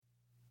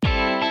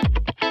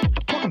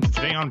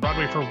Today on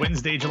Broadway for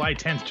Wednesday, July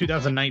 10th,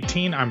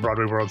 2019. I'm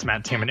Broadway World's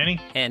Matt Tamanini.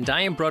 And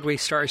I am Broadway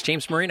Stars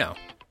James Marino.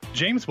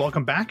 James,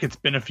 welcome back. It's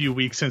been a few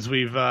weeks since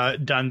we've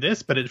done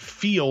this, but it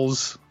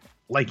feels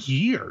like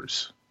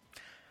years.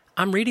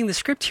 I'm reading the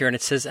script here, and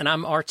it says, and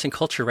I'm arts and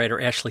culture writer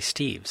Ashley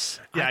Steves.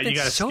 Yeah, you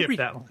got to skip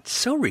that one.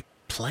 So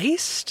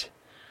replaced?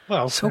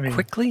 Well,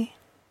 quickly?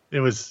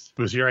 It was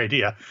your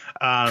idea.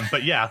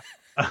 But yeah.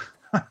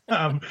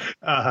 I'm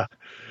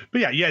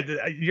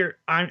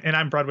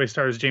Broadway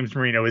Stars James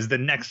Marino is the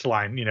next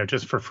line,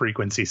 just for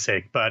frequency's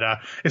sake. But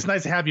it's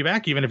nice to have you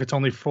back, even if it's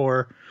only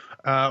for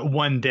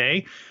one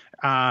day.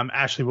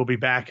 Ashley will be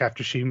back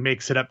after she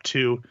makes it up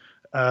to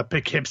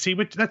Poughkeepsie,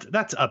 which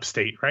that's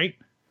upstate, right?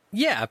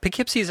 Yeah,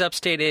 Poughkeepsie's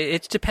upstate.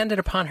 It's dependent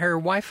upon her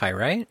Wi-Fi,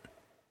 right?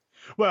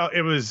 Well,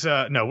 it was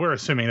no. We're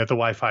assuming that the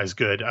Wi-Fi is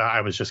good.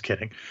 I was just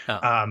kidding.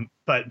 Oh.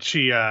 But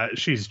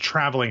she's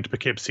traveling to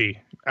Poughkeepsie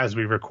as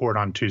we record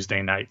on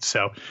Tuesday night,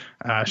 so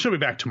she'll be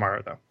back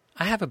tomorrow, though.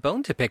 I have a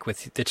bone to pick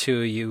with the two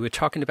of you. We were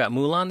talking about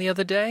Mulan the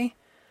other day,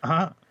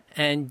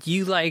 and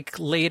you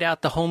laid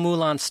out the whole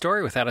Mulan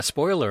story without a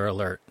spoiler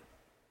alert.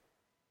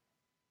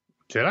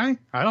 Did I?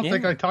 I don't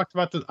think I talked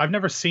about this. I've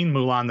never seen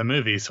Mulan the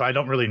movie, so I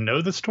don't really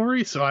know the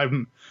story. So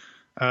I'm.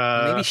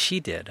 Maybe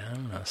she did. I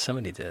don't know.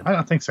 Somebody did. I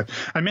don't think so.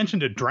 I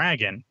mentioned a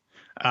dragon,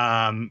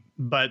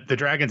 but the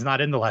dragon's not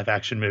in the live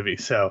action movie.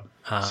 So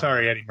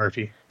sorry, Eddie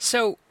Murphy.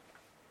 So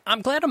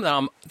I'm glad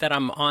that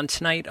I'm on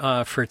tonight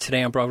for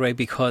Today on Broadway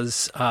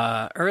because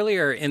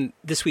earlier in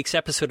this week's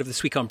episode of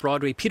This Week on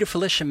Broadway, Peter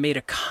Felicia made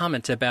a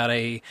comment about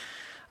a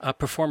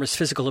performer's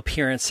physical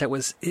appearance that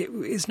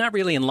is not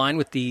really in line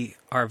with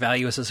our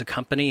values as a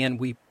company, and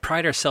we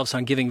pride ourselves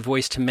on giving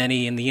voice to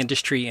many in the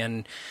industry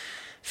and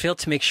failed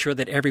to make sure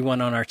that everyone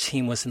on our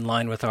team was in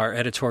line with our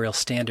editorial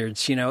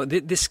standards.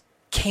 This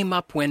came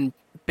up when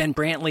Ben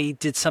Brantley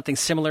did something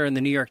similar in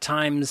the New York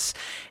Times,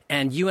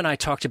 and you and I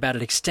talked about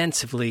it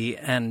extensively,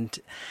 and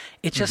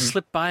it just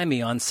slipped by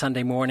me on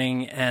Sunday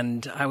morning,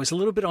 and I was a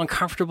little bit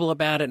uncomfortable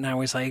about it, and I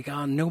was like,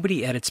 oh,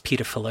 nobody edits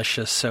Peter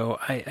Felicia, so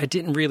I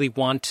didn't really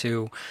want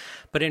to.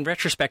 But in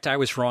retrospect, I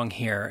was wrong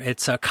here.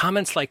 It's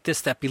comments like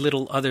this that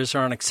belittle others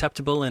are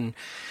unacceptable, and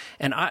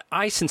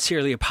I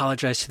sincerely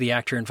apologize to the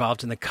actor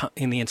involved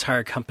in the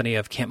entire company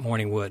of Camp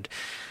Morningwood.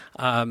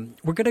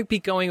 We're going to be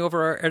going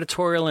over our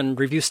editorial and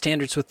review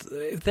standards with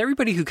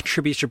everybody who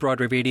contributes to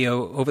Broadway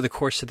Radio over the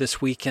course of this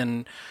week,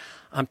 and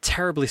I'm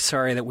terribly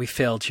sorry that we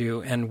failed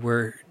you, and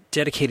we're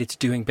dedicated to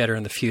doing better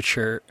in the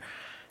future.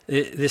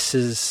 This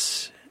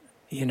is,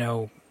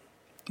 the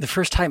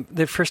first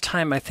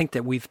time I think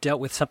that we've dealt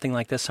with something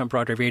like this on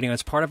Broadway Radio.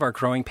 It's part of our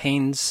growing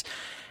pains,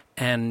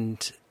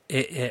 and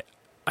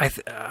I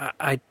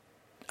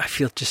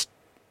feel just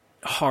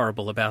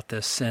horrible about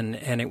this, and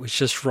it was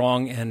just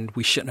wrong, and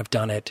we shouldn't have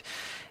done it.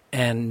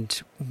 And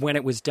when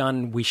it was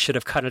done, we should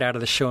have cut it out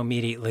of the show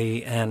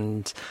immediately,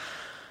 and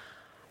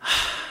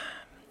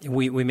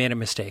we made a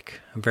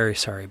mistake. I'm very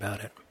sorry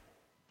about it.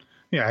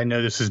 Yeah, I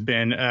know this has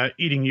been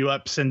eating you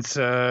up since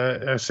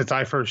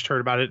I first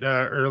heard about it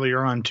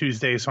earlier on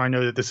Tuesday, so I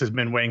know that this has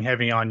been weighing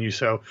heavy on you,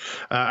 so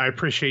I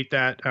appreciate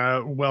that.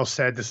 Well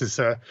said. This is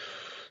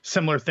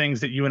similar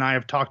things that you and I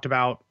have talked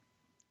about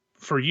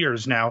for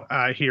years now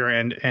here,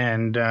 and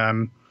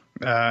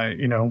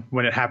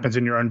when it happens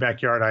in your own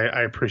backyard,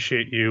 I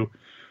appreciate you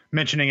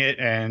mentioning it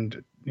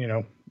and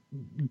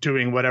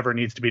doing whatever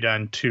needs to be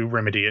done to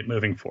remedy it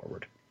moving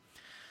forward.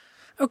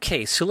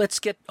 Okay, so let's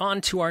get on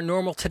to our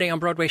normal Today on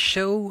Broadway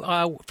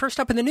show. First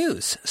up in the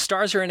news,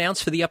 stars are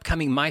announced for the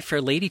upcoming My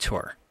Fair Lady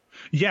tour.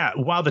 Yeah,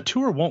 while the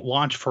tour won't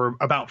launch for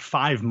about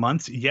 5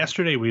 months,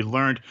 yesterday we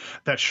learned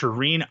that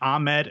Shireen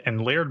Ahmed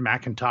and Laird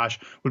McIntosh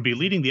would be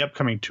leading the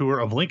upcoming tour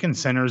of Lincoln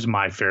Center's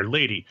My Fair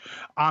Lady.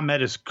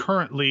 Ahmed is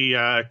currently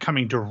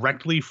coming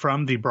directly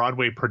from the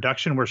Broadway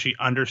production where she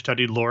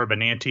understudied Laura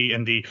Benanti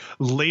in the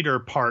later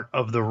part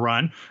of the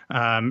run.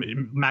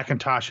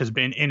 McIntosh has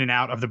been in and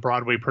out of the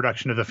Broadway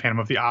production of The Phantom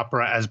of the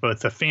Opera as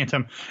both the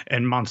Phantom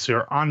and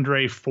Monsieur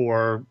Andre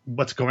for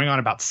what's going on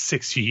about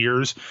 6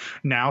 years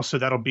now, so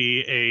that'll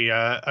be a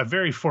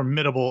very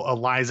formidable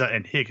Eliza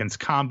and Higgins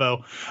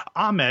combo.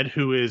 Ahmed,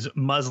 who is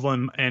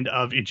Muslim and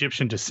of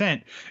Egyptian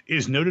descent,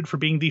 is noted for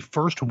being the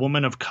first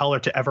woman of color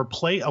to ever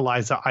play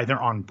Eliza either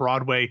on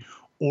Broadway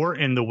or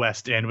in the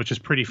West End, which is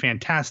pretty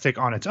fantastic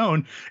on its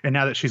own, and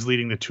now that she's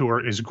leading the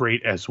tour is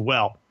great as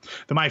well.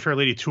 The My Fair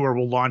Lady tour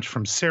will launch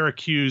from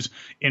Syracuse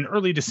in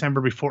early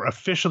December before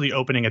officially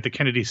opening at the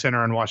Kennedy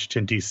Center in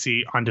Washington,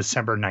 D.C. on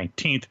December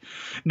 19th.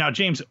 Now,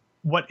 James,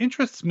 what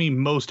interests me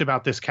most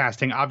about this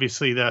casting,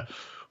 obviously the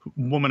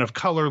woman of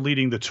color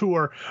leading the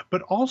tour,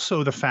 but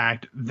also the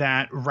fact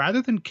that rather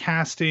than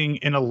casting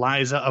an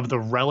Eliza of the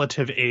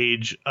relative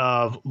age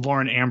of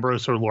Lauren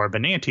Ambrose or Laura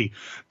Benanti,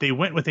 they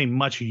went with a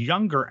much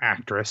younger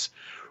actress,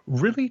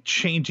 really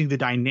changing the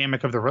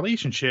dynamic of the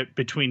relationship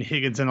between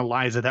Higgins and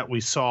Eliza that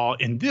we saw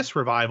in this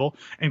revival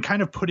and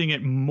kind of putting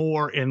it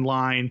more in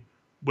line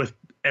with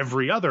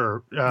every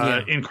other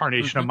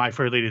incarnation of My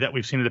Fair Lady that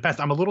we've seen in the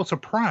past. I'm a little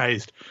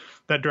surprised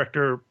that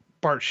director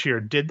Bart Shear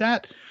did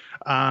that.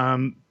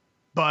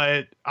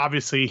 But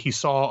obviously, he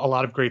saw a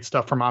lot of great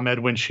stuff from Ahmed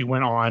when she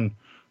went on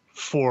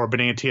for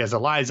Benanti as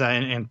Eliza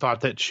and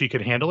thought that she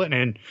could handle it.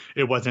 And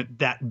it wasn't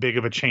that big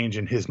of a change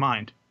in his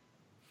mind.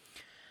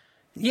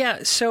 Yeah,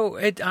 so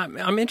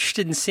I'm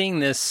interested in seeing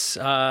this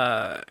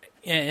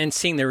and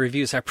seeing the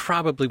reviews. I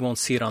probably won't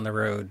see it on the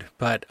road,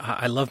 but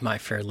I love My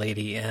Fair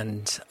Lady,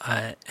 and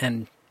I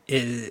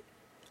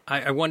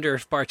wonder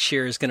if Bart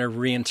Shear is going to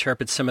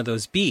reinterpret some of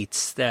those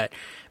beats that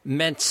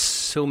meant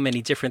so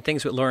many different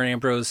things with Lauren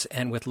Ambrose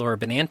and with Laura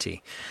Benanti.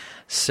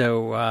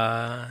 So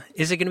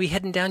is it going to be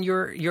heading down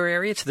your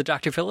area to the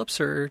Dr. Phillips,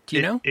 or do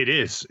you know? It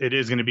is. It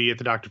is going to be at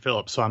the Dr.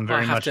 Phillips, so I'm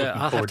very much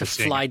looking forward to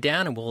seeing it. I'll have to fly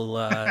down, and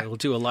we'll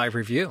do a live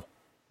review.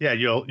 Yeah,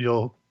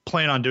 you'll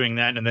plan on doing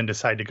that and then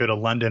decide to go to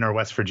London or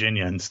West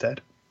Virginia instead.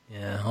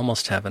 Yeah,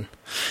 almost heaven.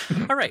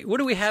 All right, what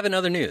do we have in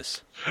other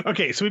news?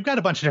 Okay, so we've got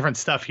a bunch of different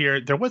stuff here.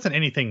 There wasn't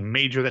anything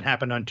major that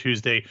happened on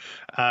Tuesday,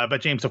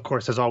 but James, of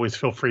course, as always,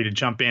 feel free to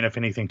jump in if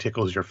anything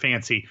tickles your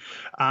fancy.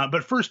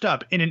 But first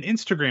up, in an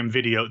Instagram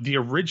video, the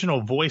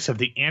original voice of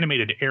the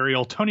animated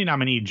Ariel, Tony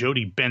nominee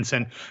Jodie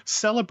Benson,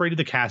 celebrated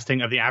the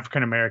casting of the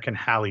African-American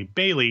Halle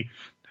Bailey,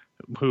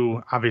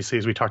 who obviously,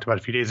 as we talked about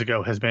a few days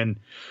ago, has been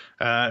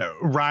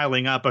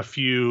riling up a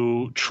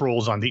few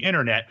trolls on the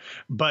internet.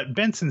 But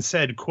Benson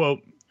said,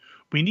 quote,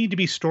 "We need to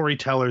be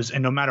storytellers,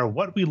 and no matter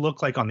what we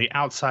look like on the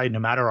outside, no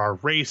matter our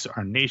race,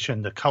 our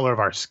nation, the color of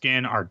our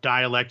skin, our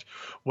dialect,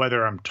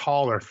 whether I'm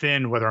tall or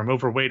thin, whether I'm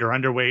overweight or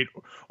underweight,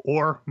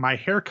 or my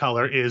hair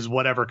color is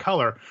whatever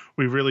color,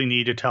 we really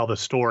need to tell the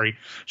story."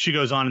 She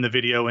goes on in the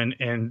video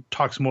and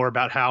talks more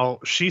about how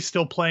she's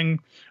still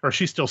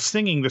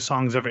singing the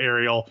songs of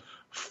Ariel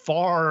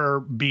far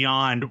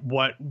beyond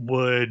what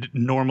would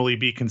normally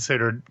be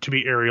considered to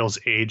be Ariel's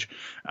age.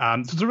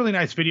 So it's a really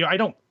nice video.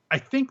 I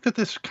think that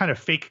this kind of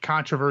fake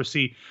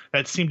controversy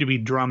that seemed to be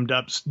drummed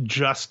up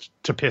just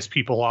to piss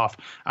people off,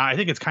 I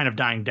think it's kind of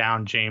dying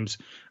down, James.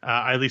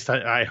 At least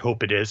I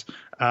hope it is.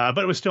 But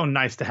it was still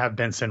nice to have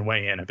Benson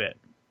weigh in a bit.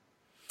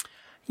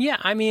 Yeah,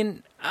 I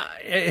mean,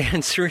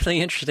 it's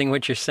really interesting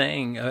what you're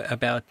saying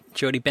about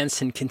Jodie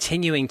Benson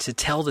continuing to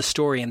tell the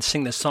story and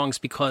sing the songs,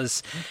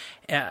 because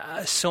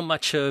so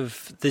much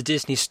of the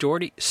Disney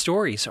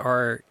stories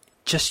are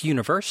just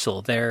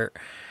universal.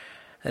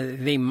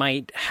 They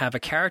might have a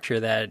character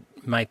that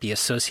might be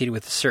associated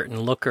with a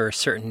certain look or a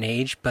certain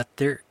age, but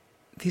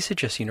these are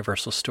just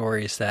universal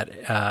stories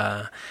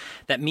that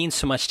mean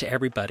so much to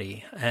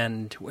everybody.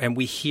 And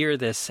we hear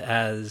this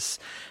as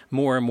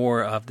more and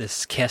more of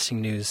this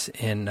casting news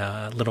in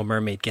Little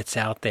Mermaid gets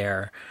out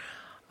there.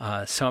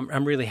 So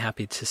I'm really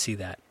happy to see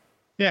that.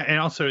 Yeah, and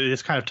also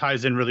this kind of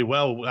ties in really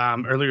well.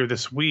 Earlier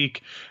this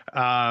week,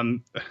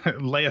 Lea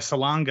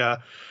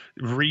Salonga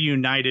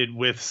reunited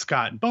with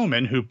Scott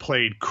Bowman, who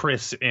played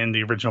Chris in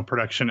the original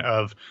production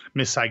of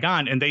Miss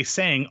Saigon, and they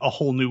sang A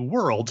Whole New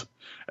World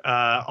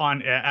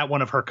at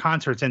one of her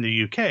concerts in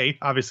the UK.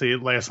 Obviously,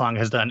 Lea Salonga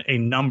has done a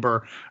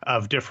number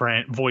of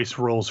different voice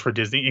roles for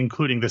Disney,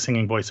 including the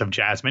singing voice of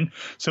Jasmine.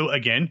 So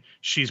again,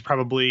 she's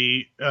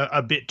probably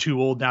a bit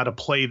too old now to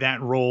play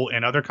that role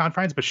in other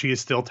confines, but she is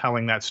still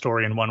telling that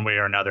story in one way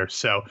or another.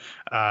 So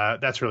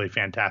that's really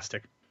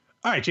fantastic.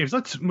 All right, James,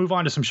 let's move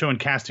on to some show and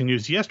casting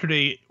news.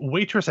 Yesterday,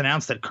 Waitress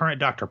announced that current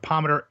Dr.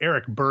 Pomander,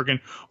 Eric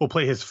Bergen, will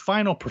play his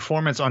final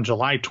performance on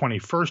July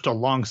 21st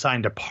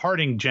alongside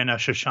departing Jenna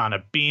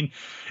Shoshana Bean,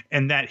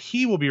 and that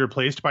he will be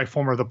replaced by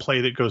former The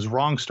Play That Goes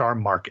Wrong star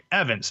Mark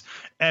Evans.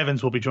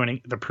 Evans will be joining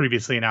the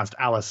previously announced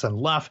Allison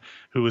Luff,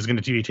 who is going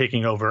to be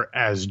taking over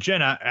as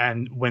Jenna,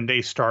 and when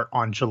they start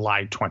on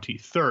July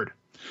 23rd.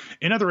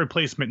 In other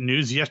replacement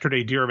news,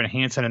 yesterday, Dear Evan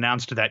Hansen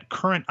announced that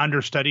current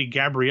understudy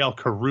Gabrielle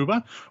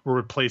Karuba will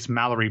replace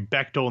Mallory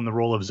Bechtel in the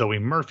role of Zoe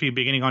Murphy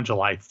beginning on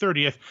July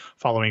 30th,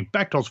 following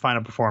Bechtel's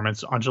final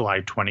performance on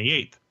July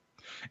 28th.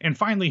 And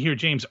finally here,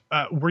 James,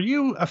 were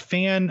you a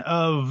fan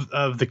of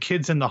the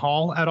Kids in the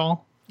Hall at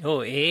all?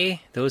 Oh,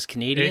 those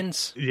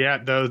Canadians?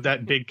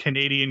 That big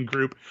Canadian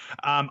group.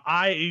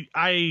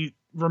 I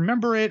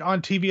remember it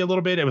on TV a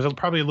little bit. It was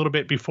probably a little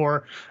bit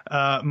before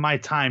my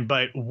time,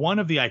 but one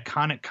of the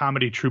iconic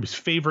comedy troupe's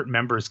favorite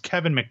members,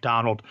 Kevin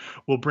McDonald,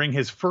 will bring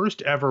his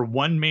first ever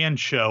one-man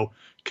show,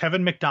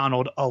 Kevin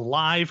McDonald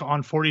Alive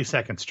on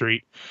 42nd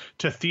Street,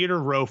 to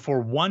Theater Row for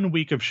 1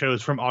 week of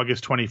shows from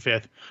August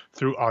 25th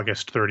through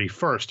August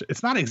 31st.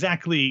 It's not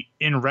exactly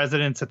in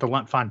residence at the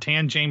Lunt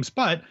Fontanne, James,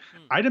 but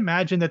I'd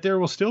imagine that there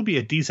will still be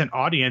a decent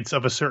audience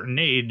of a certain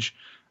age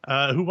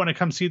who want to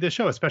come see this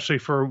show, especially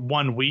for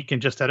 1 week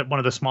and just at one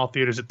of the small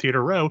theaters at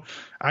Theater Row.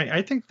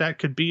 I think that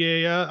could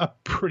be a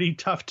pretty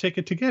tough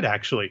ticket to get,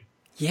 actually.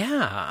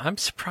 Yeah, I'm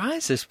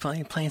surprised it's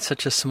playing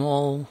such a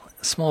small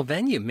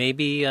venue.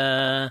 Maybe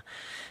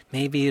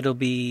it'll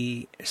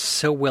be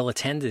so well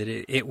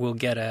attended it will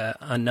get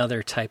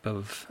another type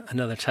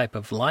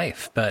of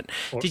life. But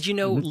did you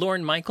know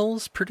Lorne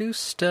Michaels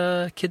produced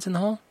Kids in the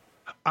Hall?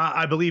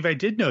 I believe I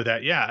did know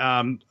that.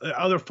 Yeah.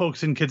 Other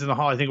folks in Kids in the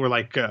Hall, I think, were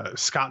like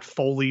Scott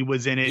Foley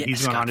was in it. Yeah,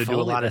 he's gone on to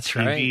do a lot of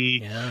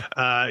TV.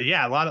 Right.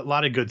 Yeah. A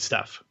lot of good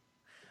stuff.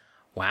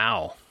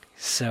 Wow.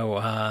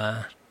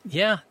 So,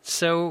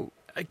 So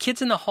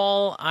Kids in the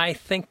Hall, I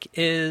think,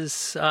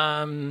 is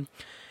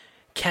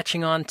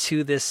catching on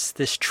to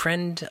this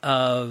trend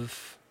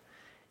of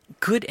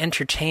good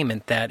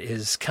entertainment that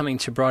is coming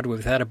to Broadway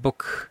without a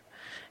book.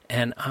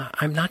 And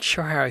I'm not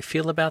sure how I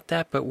feel about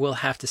that, but we'll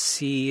have to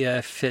see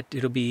if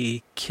it'll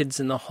be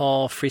Kids in the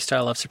Hall,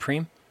 Freestyle Love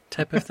Supreme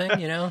type of thing,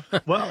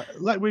 Well,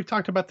 we've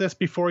talked about this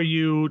before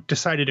you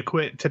decided to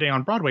quit Today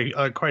on Broadway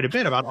quite a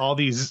bit about all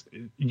these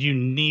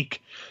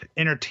unique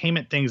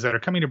entertainment things that are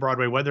coming to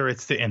Broadway, whether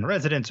it's the In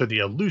Residence or the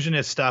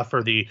Illusionist stuff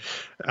or the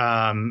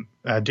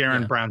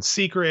Darren Brown's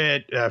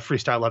Secret,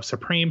 Freestyle Love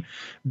Supreme.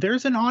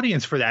 There's an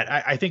audience for that.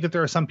 I think that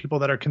there are some people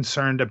that are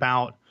concerned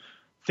about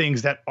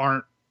things that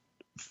aren't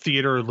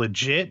theater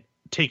legit,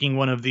 taking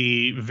one of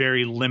the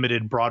very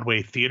limited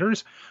Broadway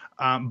theaters.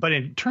 But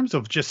in terms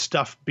of just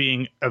stuff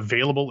being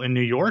available in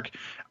New York,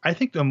 I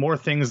think the more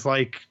things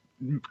like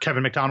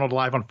Kevin McDonald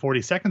Live on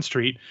 42nd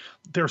Street,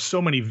 there are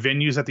so many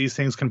venues that these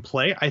things can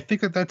play. I think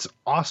that that's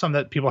awesome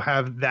that people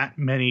have that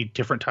many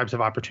different types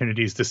of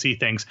opportunities to see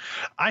things.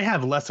 I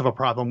have less of a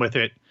problem with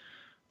it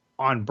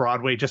on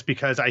Broadway just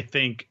because I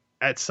think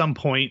at some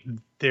point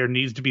there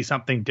needs to be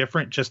something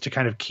different just to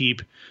kind of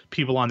keep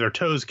people on their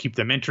toes, keep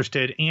them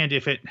interested. And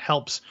if it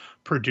helps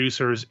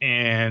producers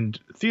and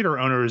theater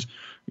owners,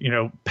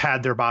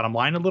 pad their bottom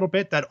line a little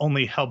bit, that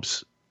only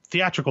helps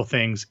theatrical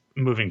things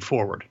moving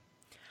forward.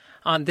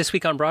 On This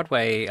Week on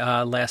Broadway,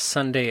 last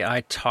Sunday,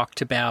 I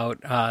talked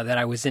about that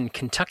I was in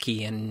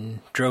Kentucky and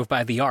drove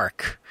by the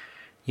Ark.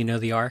 You know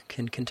the Ark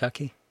in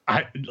Kentucky?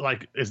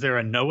 Is there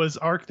a Noah's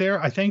Ark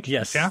there, I think?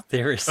 Yes, yeah?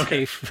 There is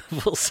a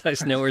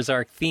full-size Noah's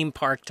Ark theme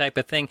park type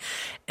of thing.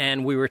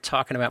 And we were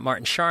talking about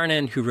Martin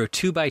Charnin, who wrote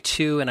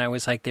 2x2, and I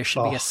was like, there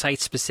should be a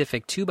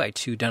site-specific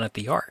 2x2 done at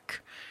the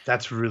Ark.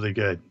 That's really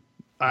good.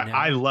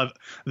 I love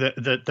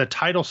the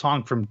title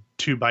song from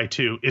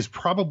 2x2 is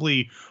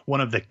probably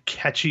one of the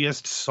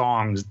catchiest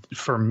songs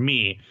for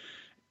me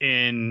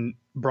in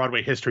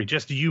Broadway history.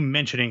 Just you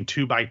mentioning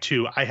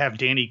 2x2, I have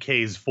Danny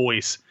Kaye's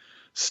voice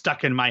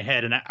stuck in my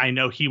head, and I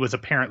know he was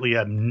apparently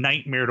a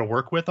nightmare to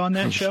work with on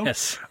that show.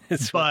 Yes,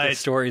 it's what the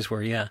stories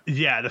were. Yeah,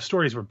 the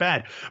stories were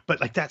bad, but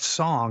like that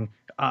song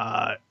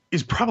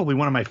is probably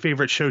one of my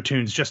favorite show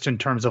tunes, just in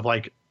terms of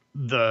like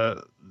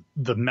the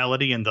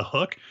melody and the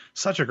hook.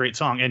 Such a great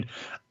song. And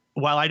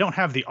while I don't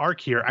have the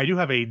Ark here, I do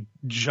have a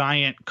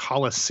giant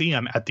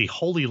Coliseum at the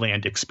Holy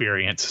Land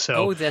Experience.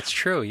 So, that's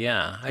true.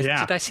 Yeah.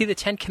 Did I see the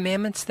 10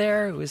 Commandments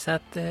there? Was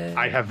that the...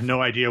 I have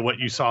no idea what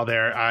you saw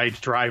there. I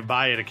drive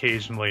by it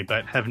occasionally,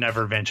 but have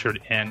never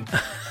ventured in.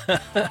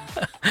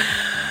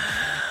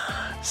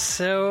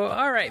 So,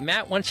 all right,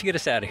 Matt, why don't you get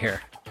us out of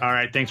here? All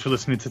right. Thanks for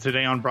listening to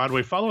Today on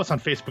Broadway. Follow us on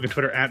Facebook and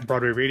Twitter at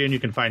Broadway Radio, and you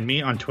can find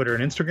me on Twitter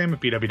and Instagram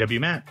at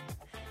BWWMatt.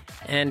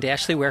 And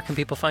Ashley, where can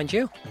people find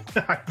you?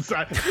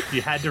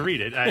 You had to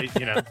read it.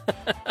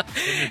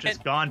 You've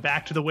just gone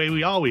back to the way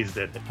we always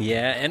did it.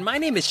 Yeah, and my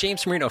name is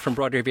James Marino from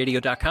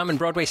BroadwayRadio.com and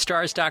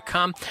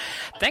BroadwayStars.com.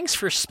 Thanks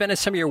for spending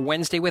some of your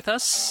Wednesday with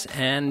us,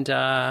 and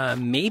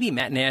maybe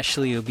Matt and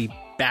Ashley will be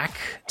back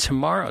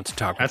tomorrow to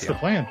talk with you. That's the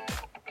plan.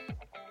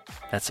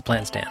 That's the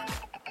plan, Stan.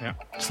 Yeah.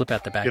 Slip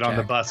out the back. Get on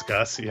the bus,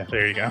 Gus. Yeah,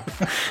 there you go.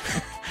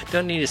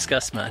 Don't need to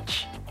discuss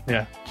much.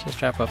 Yeah. Just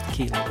drop off the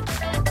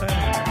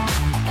key.